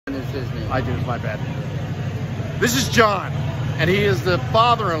is his name. I do, it's my bad. This is John, and he is the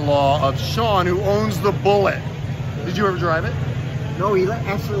father-in-law of Shawn, who owns the Bullitt. Did you ever drive it? No, he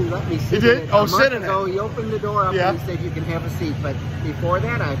actually let me sit in it. He did? Oh, sit in it. He opened the door up and he said, you can have a seat. But before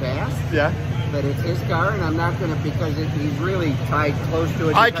that, I've asked. Yeah. But it's his car, and I'm not going to, because he's really tied close to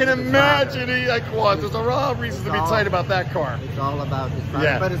it. I can imagine there's a lot of reasons to be tight about that car. It's all about his father.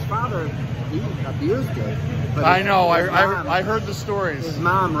 Yeah. But his father, he abused it. But I know. I heard the stories. His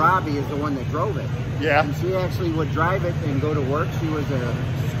mom, Robbie, is the one that drove it. Yeah. And she actually would drive it and go to work. She was a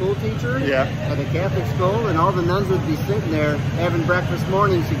school teacher at a Catholic school, and all the nuns would be sitting there having breakfast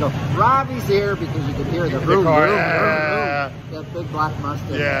morning. She'd go, Robbie's here, because you could hear the vroom, vroom, vroom, vroom. That big black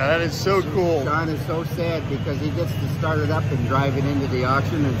Mustang. Yeah, that is so cool. Shawn is so sad because he gets to start it up and drive it into the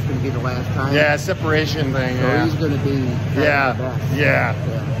auction, and it's going to be the last time. Yeah, separation thing. So he's going to be the best.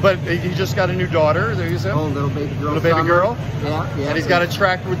 Yeah. But he just got a new daughter, there you said? Oh, little baby girl. Little baby girl? Yeah. And he's got a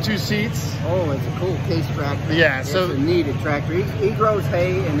tractor with 2 seats. Oh, it's a cool case tractor. Yeah, it's so a needed tractor. He grows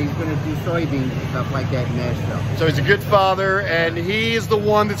hay, and he's going to do soybeans and stuff like that in Nashville. So he's a good father, and he is the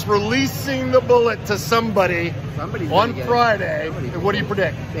one that's releasing the Bullitt to somebody on Friday. What do you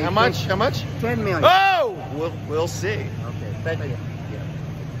predict? How much? 10 million. Oh, we'll see. Okay. Thank you.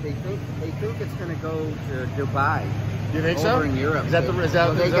 They think it's going to go to Dubai. You think over in Europe. Is that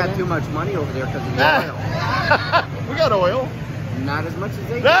they got too much money over there because of the oil. We got oil. Not as much as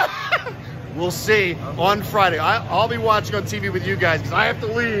they do. We'll see on Friday. I'll be watching on TV with you guys because I have to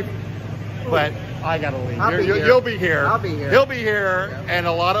leave, but I gotta leave. You'll be here. I'll be here. He'll be here, and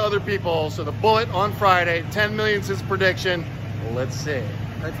a lot of other people. So the Bullitt on Friday, 10 million is his prediction. Let's see.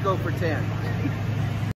 Let's go for 10.